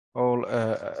 all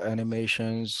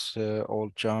animations, all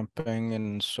jumping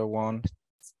and so on.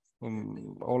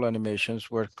 All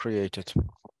animations were created.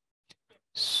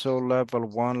 So level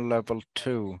 1, level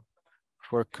 2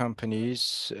 for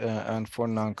companies and for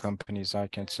non-companies, I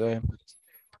can say.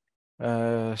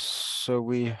 So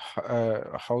we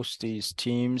host these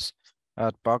teams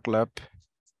at Baglab,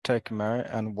 Tekmer,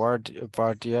 and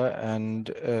Vardia, and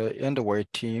Indieway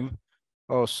team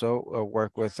also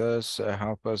work with us,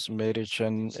 help us manage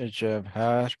and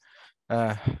have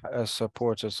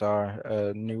support us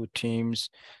our new teams.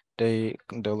 They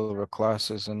deliver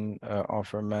classes and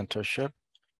offer mentorship.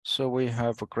 So we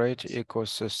have a great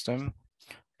ecosystem.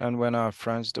 And when our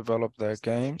friends develop their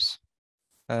games,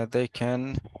 they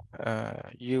can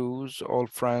use all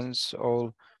friends,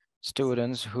 all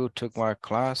students who took my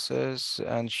classes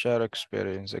and share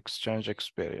experience, exchange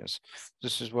experience.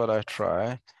 This is what I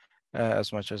try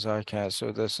as much as I can.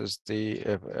 So this is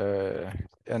the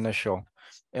initial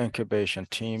incubation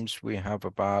teams. We have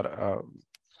about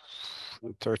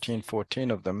 13,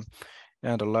 14 of them,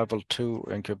 and a level 2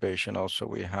 incubation also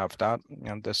we have that,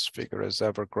 and this figure is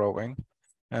ever growing.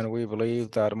 And we believe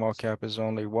that mocap is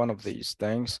only one of these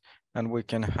things, and we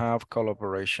can have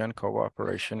collaboration,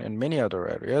 cooperation in many other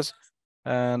areas,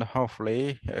 and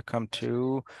hopefully come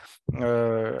to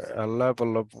a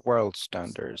level of world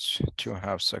standards to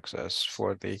have success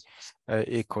for the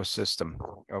ecosystem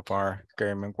of our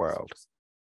gaming world.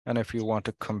 And if you want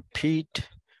to compete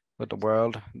with the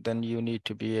world, then you need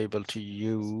to be able to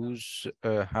use,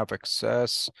 have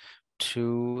access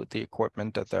to the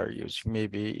equipment that they're using.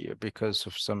 Maybe because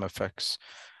of some effects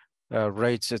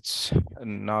rates, it's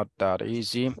not that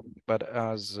easy, but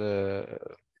as the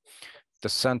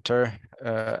center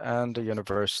and the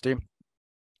university,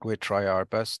 we try our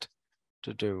best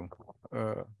to do.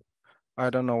 Uh, I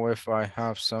don't know if I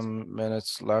have some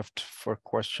minutes left for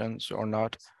questions or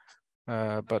not,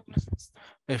 but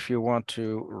if you want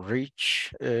to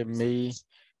reach me,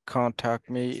 contact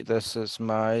me. This is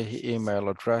my email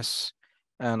address,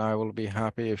 and I will be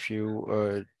happy if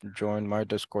you join my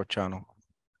Discord channel.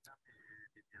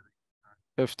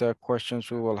 If there are questions,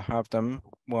 we will have them,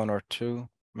 one or two,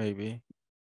 maybe.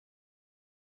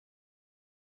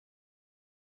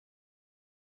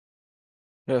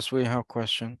 Yes, we have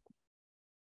question.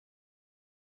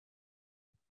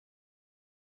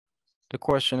 The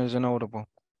question is inaudible.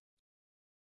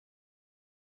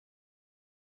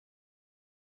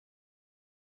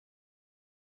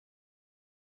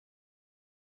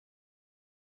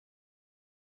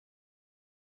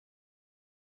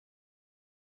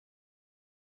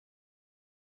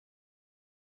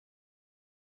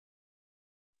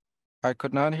 I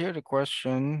could not hear the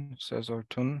question, says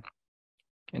Oytun.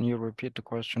 Can you repeat the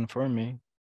question for me?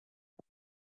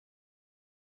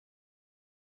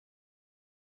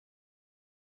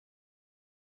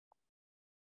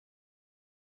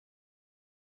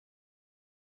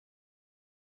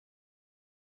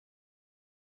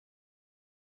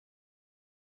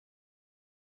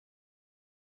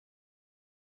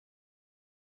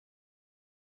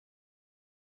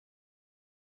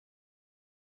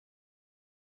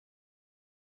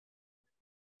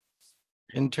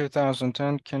 In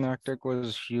 2010, Kinectic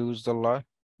was used a lot.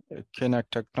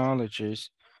 Kinect Technologies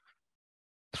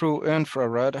through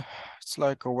infrared. It's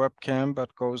like a webcam,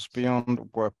 but goes beyond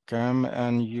webcam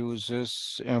and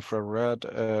uses infrared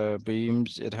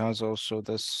beams. It has also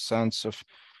this sense of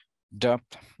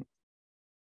depth.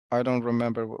 I don't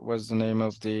remember what was the name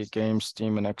of the game,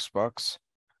 Steam and Xbox.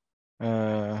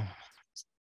 Uh,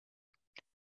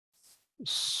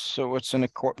 so it's an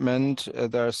equipment.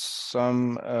 There's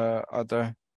some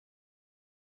other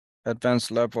advanced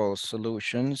level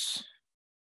solutions.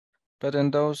 But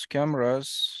in those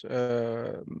cameras,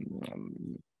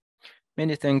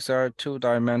 many things are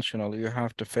two-dimensional. You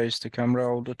have to face the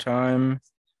camera all the time.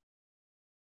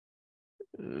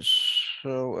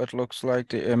 So it looks like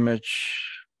the image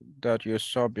that you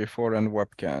saw before in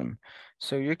webcam.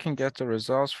 So you can get the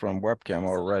results from webcam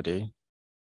already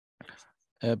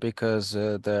because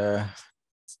the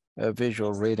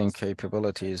visual reading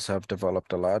capabilities have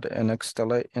developed a lot. In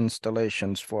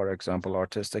installations, for example,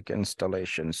 artistic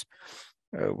installations,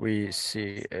 we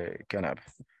see kind of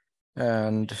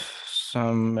and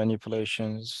some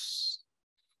manipulations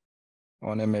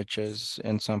on images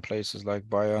in some places like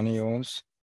bionions,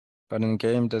 but in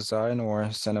game design or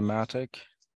cinematic,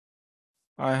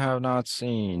 I have not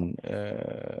seen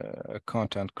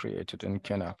content created in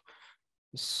Kina.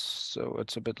 So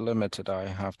it's a bit limited, I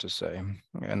have to say,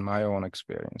 in my own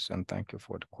experience, and thank you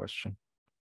for the question.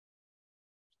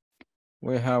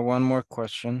 We have one more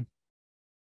question.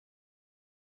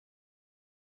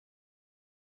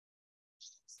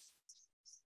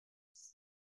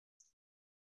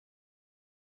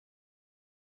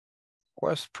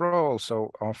 Quest Pro also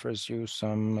offers you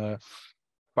some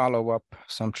follow-up,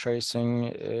 some tracing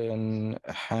in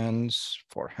hands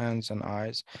for hands and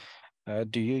eyes.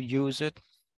 Do you use it,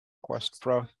 Quest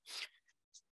Pro?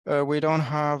 We don't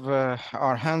have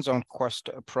our hands on Quest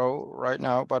Pro right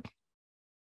now, but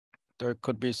there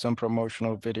could be some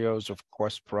promotional videos of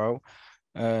Quest Pro,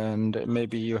 and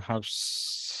maybe you have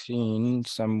seen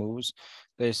some moves.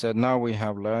 They said, now we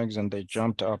have legs, and they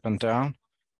jumped up and down.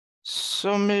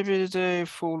 So maybe they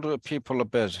fooled the people a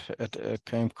bit. It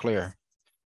came clear.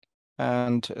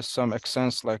 And some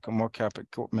accents like a mocap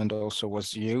equipment also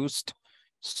was used.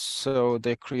 So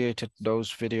they created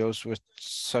those videos with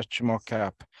such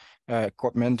mocap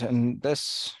equipment, and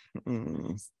this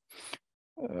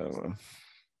uh,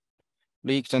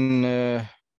 leaked, and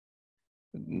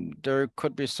there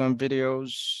could be some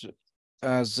videos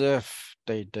as if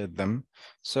they did them.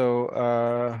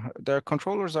 So their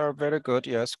controllers are very good,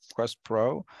 yes, Quest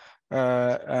Pro,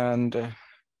 and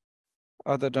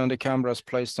other than the cameras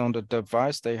placed on the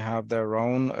device, they have their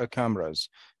own cameras.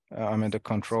 I mean, the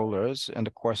controllers in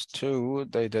the Quest 2,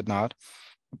 they did not.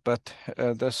 But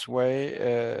this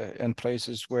way, in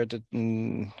places where the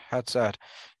headset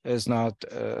is not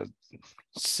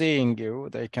seeing you,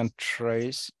 they can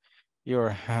trace your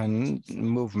hand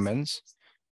movements.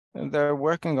 And they're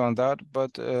working on that,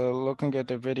 but looking at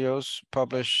the videos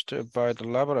published by the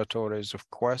laboratories of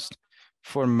Quest,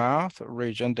 for mouth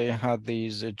region, they had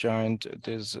these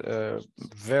these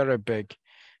very big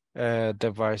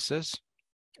devices,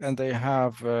 and they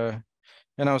have,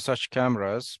 such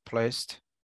cameras placed,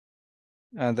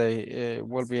 and they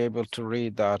will be able to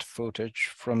read that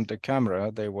footage from the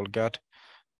camera they will get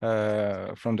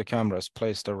from the cameras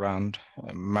placed around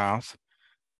mouth.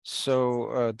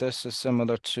 So this is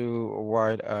similar to a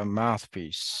wide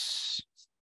mouthpiece.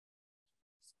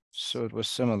 So it was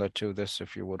similar to this,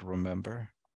 if you would remember.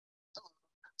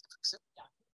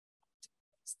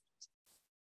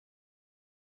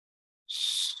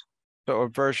 So a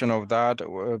version of that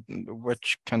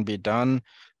which can be done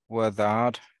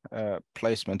without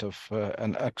placement of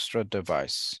an extra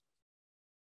device.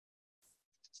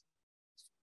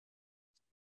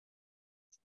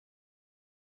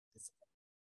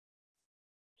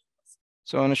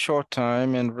 So in a short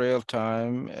time, in real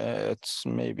time, it's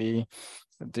maybe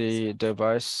the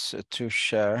device to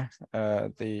share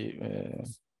the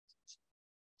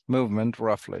movement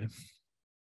roughly.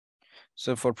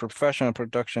 So for professional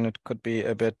production, it could be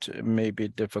a bit maybe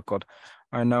difficult.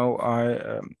 I know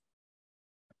I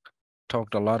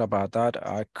talked a lot about that.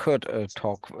 I could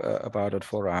talk about it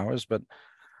for hours, but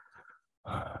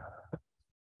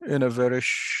in a very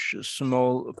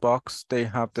small box, they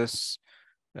have this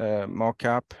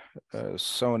mocap,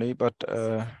 Sony, but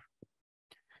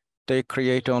they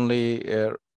create only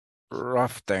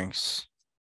rough things.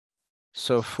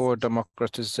 So for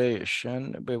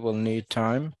democratization, we will need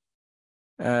time,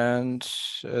 and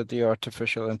the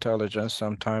artificial intelligence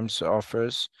sometimes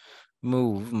offers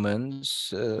movements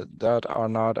that are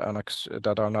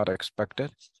not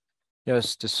expected.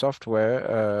 Yes, the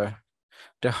software,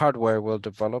 the hardware will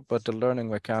develop, but the learning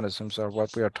mechanisms are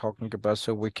what we are talking about,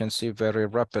 so we can see very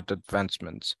rapid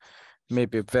advancements.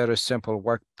 Maybe very simple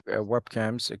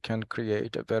webcams, it can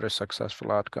create a very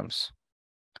successful outcomes.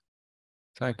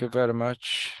 Thank you very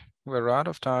much. We're out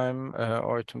of time,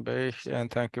 Oytun Bey,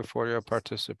 and thank you for your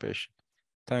participation.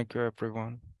 Thank you,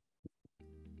 everyone.